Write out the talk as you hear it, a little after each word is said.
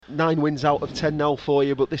9 wins out of 10 now for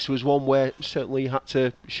you, but this was one where certainly you had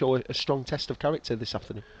to show a strong test of character this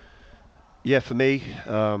afternoon. Yeah, for me,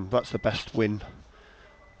 that's the best win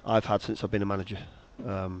I've had since I've been a manager,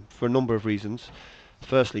 for a number of reasons.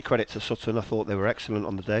 Firstly, credit to Sutton. I thought they were excellent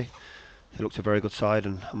on the day. They looked a very good side,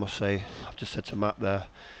 and I must say, I've just said to Matt there,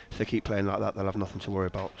 if they keep playing like that, they'll have nothing to worry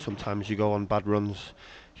about. Sometimes you go on bad runs,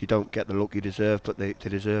 you don't get the luck you deserve, but they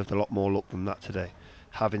deserved a lot more luck than that today.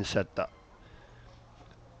 Having said that,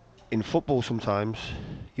 in football sometimes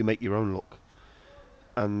you make your own luck,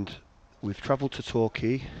 and we've travelled to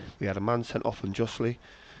Torquay. We had a man sent off unjustly,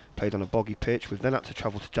 played on a boggy pitch. We've then had to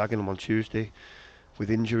travel to Dagenham on Tuesday with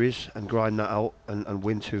injuries and grind that out and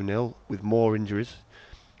win 2-0 with more injuries.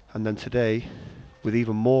 And then today, with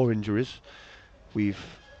even more injuries, we've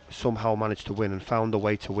somehow managed to win and found a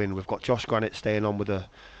way to win. We've got Josh Granite staying on with a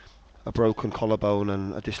broken collarbone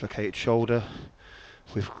and a dislocated shoulder.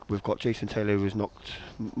 We've got Jason Taylor, who's knocked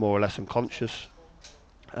more or less unconscious.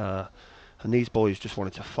 And these boys just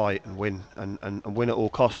wanted to fight and win, and win at all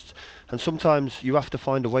costs. And sometimes you have to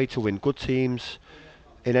find a way to win. Good teams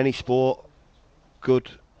in any sport, good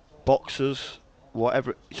boxers,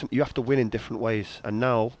 whatever, you have to win in different ways. And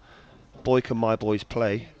now, boy can my boys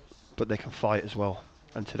play, but they can fight as well.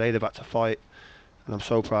 And today they've had to fight, and I'm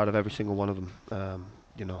so proud of every single one of them.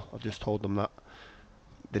 I've just told them that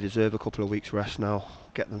they deserve a couple of weeks rest now,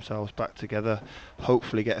 get themselves back together,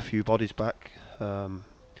 hopefully get a few bodies back.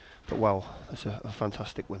 But well, it's a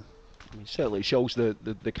fantastic win. I mean, certainly shows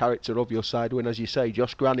the character of your side when, as you say,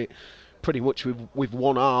 Josh Granite pretty much with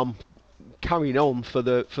one arm carrying on for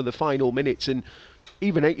the final minutes, and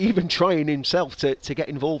even trying himself to get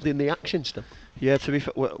involved in the action stuff. Yeah, to be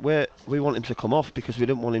fair, we want him to come off because we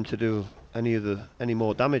didn't want him to do any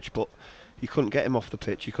more damage, but you couldn't get him off the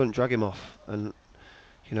pitch, you couldn't drag him off, and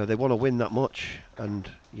they want to win that much, and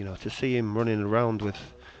to see him running around with,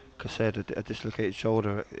 like I said, a dislocated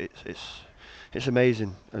shoulder, it's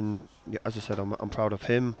amazing. And as I said, I'm proud of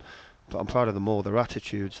him, but I'm proud of them all, their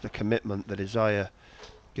attitudes, the commitment, the desire.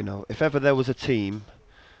 If ever there was a team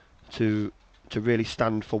to really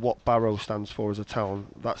stand for what Barrow stands for as a town,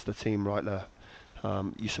 that's the team right there.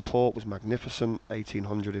 Your support was magnificent.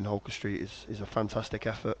 1800 in Holker Street is a fantastic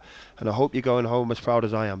effort, and I hope you're going home as proud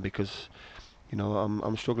as I am, because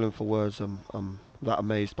I'm struggling for words. I'm that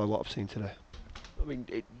amazed by what I've seen today. I mean,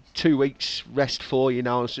 2 weeks rest for you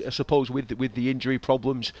now. I suppose with the injury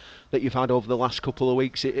problems that you've had over the last couple of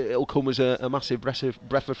weeks, it'll come as a massive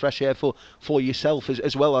breath of fresh air for yourself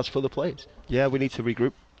as well as for the players. Yeah, we need to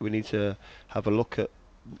regroup. We need to have a look at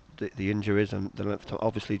the injuries and the length of time.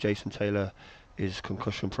 Obviously, Jason Taylor is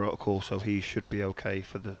concussion protocol, so he should be okay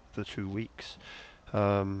for the 2 weeks.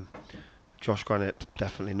 Josh Granite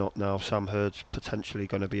definitely not now. Sam Hurd's potentially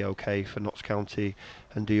going to be okay for Notts County,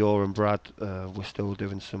 and Dior and Brad, we're still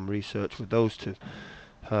doing some research with those two.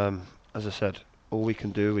 As I said, all we can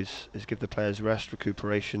do is give the players rest,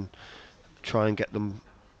 recuperation, try and get them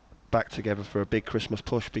back together for a big Christmas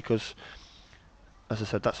push, because, as I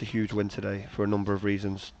said, that's a huge win today for a number of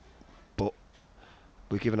reasons, but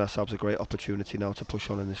we're giving ourselves a great opportunity now to push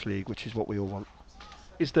on in this league, which is what we all want.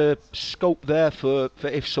 Is there scope there for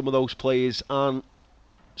if some of those players aren't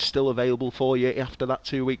still available for you after that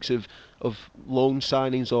 2 weeks of loan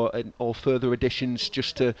signings or further additions,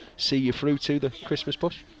 just to see you through to the Christmas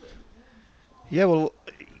push? Yeah, well,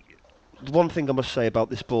 the one thing I must say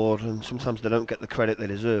about this board, and sometimes they don't get the credit they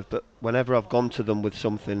deserve, but whenever I've gone to them with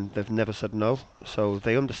something, they've never said no. So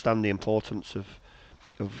they understand the importance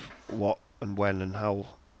of what and when and how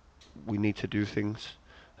we need to do things.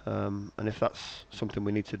 And if that's something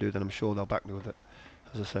we need to do, then I'm sure they'll back me with it.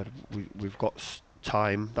 As I said, we've got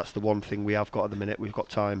time. That's the one thing we have got at the minute. We've got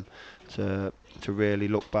time to really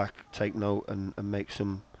look back, take note, and make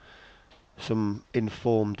some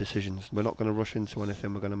informed decisions. We're not going to rush into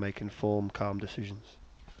anything. We're going to make informed, calm decisions.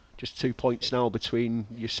 Just 2 points now between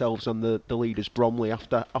yourselves and the leaders, Bromley,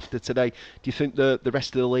 after today. Do you think the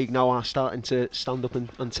rest of the league now are starting to stand up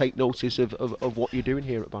and take notice of what you're doing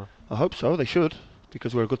here at Barrow? I hope so. They should,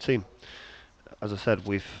 because we're a good team. As I said,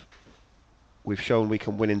 we've shown we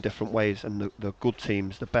can win in different ways, and the good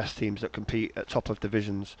teams, the best teams that compete at top of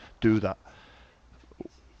divisions, do that.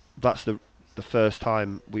 That's the first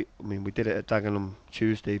time we did it at Dagenham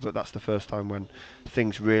Tuesday, but that's the first time when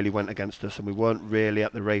things really went against us and we weren't really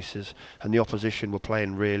at the races and the opposition were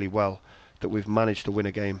playing really well, that we've managed to win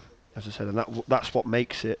a game, as I said, and that's what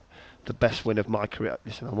makes it the best win of my career.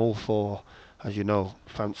 Listen, I'm all for, as you know,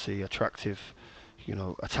 fancy, attractive,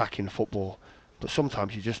 attacking football, but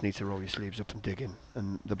sometimes you just need to roll your sleeves up and dig in,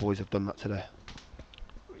 and the boys have done that today.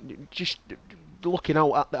 Just looking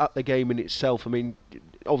out at the game in itself, I mean,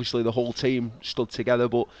 obviously the whole team stood together,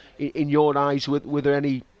 but in your eyes, were there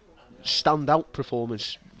any standout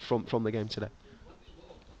performers from the game today?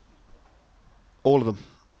 All of them.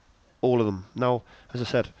 All of them. Now, as I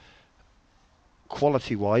said,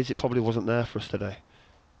 quality-wise, it probably wasn't there for us today.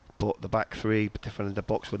 But the back three defending the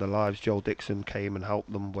box with their lives. Joel Dixon came and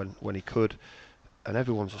helped them when he could, and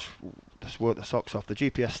everyone's just worked their socks off. The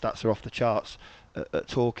GPS stats are off the charts at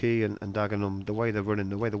Torquay and Dagenham. The way they're running,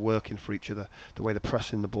 the way they're working for each other, the way they're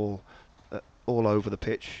pressing the ball all over the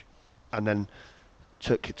pitch, and then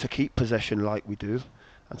to keep possession like we do,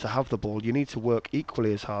 and to have the ball, you need to work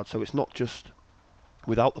equally as hard. So it's not just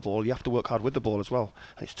without the ball, you have to work hard with the ball as well.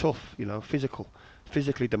 And it's tough,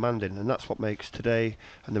 physically demanding, and that's what makes today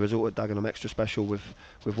and the result at Dagenham extra special with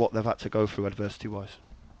what they've had to go through adversity-wise.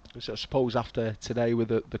 So I suppose after today, with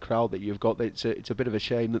the crowd that you've got, it's a bit of a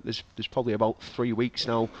shame that there's probably about 3 weeks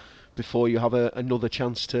now before you have another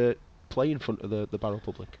chance to play in front of the Barrow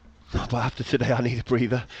public. But after today, I need a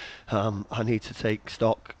breather. I need to take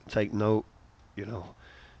stock, take note,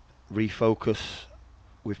 refocus.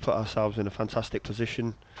 We've put ourselves in a fantastic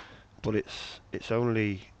position, but it's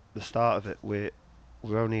only the start of it.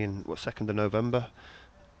 We're only in 2nd of November.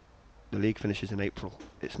 The league finishes in April.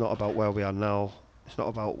 It's not about where we are now. It's not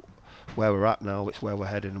about where we're at now. It's where we're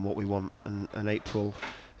heading and what we want. And April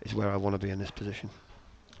is where I want to be in this position.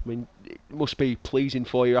 I mean, it must be pleasing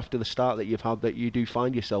for you after the start that you've had, that you do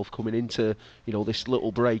find yourself coming into this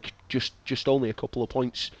little break just only a couple of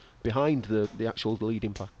points behind the actual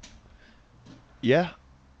leading pack. Yeah,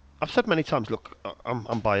 I've said many times. Look,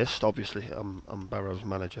 I'm biased. Obviously, I'm Barrow's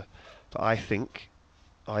manager, but I think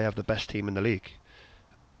I have the best team in the league.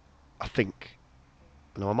 I think.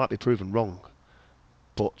 I might be proven wrong,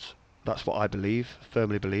 but that's what I believe,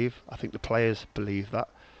 firmly believe. I think the players believe that.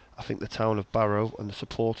 I think the town of Barrow and the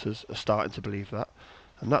supporters are starting to believe that.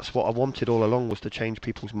 And that's what I wanted all along, was to change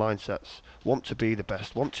people's mindsets. Want to be the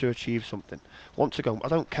best, want to achieve something, want to go. I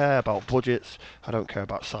don't care about budgets, I don't care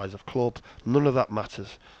about size of club, none of that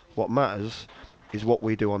matters. What matters is what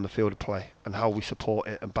we do on the field of play and how we support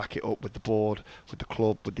it and back it up with the board, with the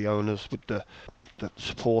club, with the owners, with the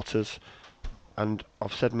supporters. And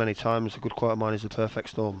I've said many times, a good quote of mine is the perfect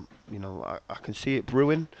storm. I can see it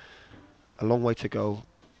brewing, a long way to go,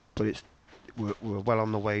 but we're well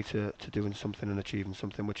on the way to doing something and achieving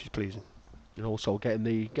something, which is pleasing. And also getting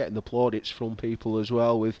the plaudits from people as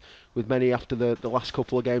well, with many after the last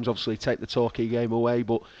couple of games, obviously take the Torquay game away,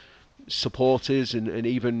 but supporters and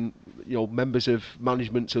even members of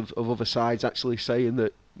management of other sides actually saying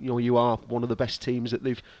that you are one of the best teams that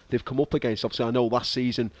they've come up against. Obviously, I know last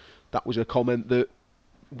season that was a comment that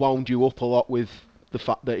wound you up a lot, with the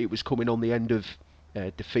fact that it was coming on the end of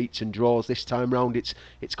defeats and draws. This time round,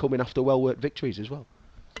 it's coming after well-worked victories as well.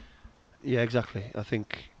 Yeah, exactly. I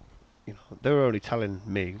think they were only telling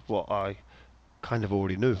me what I kind of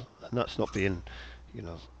already knew, and that's not being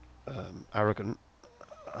arrogant.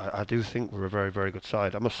 I do think we're a very, very good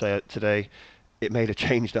side. I must say, today it made a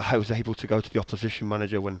change that I was able to go to the opposition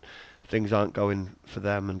manager when things aren't going for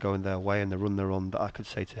them and going their way and the run they're on, that I could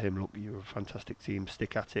say to him, look, you're a fantastic team,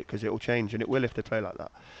 stick at it, because it will change, and it will if they play like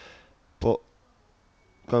that. But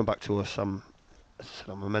going back to us, I'm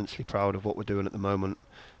immensely proud of what we're doing at the moment.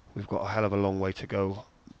 We've got a hell of a long way to go,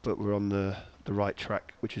 but we're on the right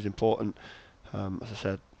track, which is important. As I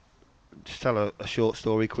said, just tell a short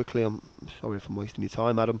story quickly. I'm sorry if I'm wasting your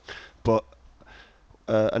time, Adam, but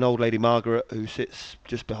an old lady, Margaret, who sits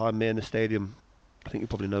just behind me in the stadium, I think you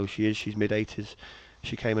probably know who she is. She's mid-80s.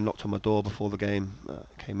 She came and knocked on my door before the game,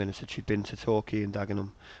 came in and said she'd been to Torquay and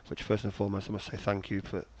Dagenham, which first and foremost I must say thank you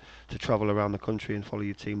to travel around the country and follow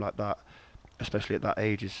your team like that, especially at that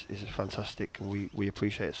age, is fantastic, and we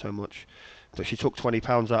appreciate it so much. But she took £20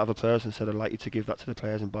 out of her purse and said, I'd like you to give that to the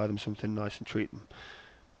players and buy them something nice and treat them,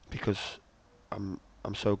 because I'm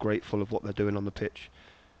so grateful of what they're doing on the pitch.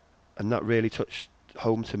 And that really touched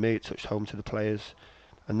home to me, it touched home to the players.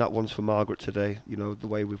 And that one's for Margaret today. The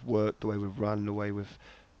way we've worked, the way we've ran, the way we've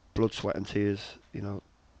blood, sweat and tears.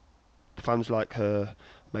 Fans like her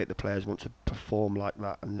make the players want to perform like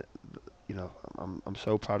that. And I'm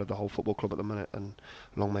so proud of the whole football club at the minute, and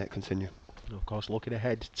long may it continue. Of course, looking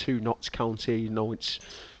ahead to Notts County, it's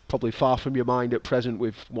probably far from your mind at present,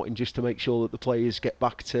 with wanting just to make sure that the players get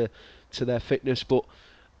back to their fitness. But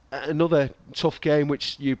another tough game,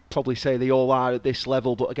 which you probably say they all are at this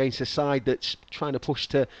level, but against a side that's trying to push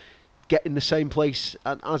to get in the same place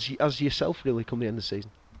as yourself, really, come the end of the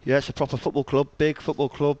season. Yeah, it's a proper football club, big football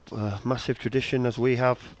club, massive tradition as we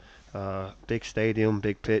have, big stadium,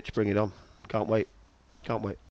 big pitch, bring it on. Can't wait.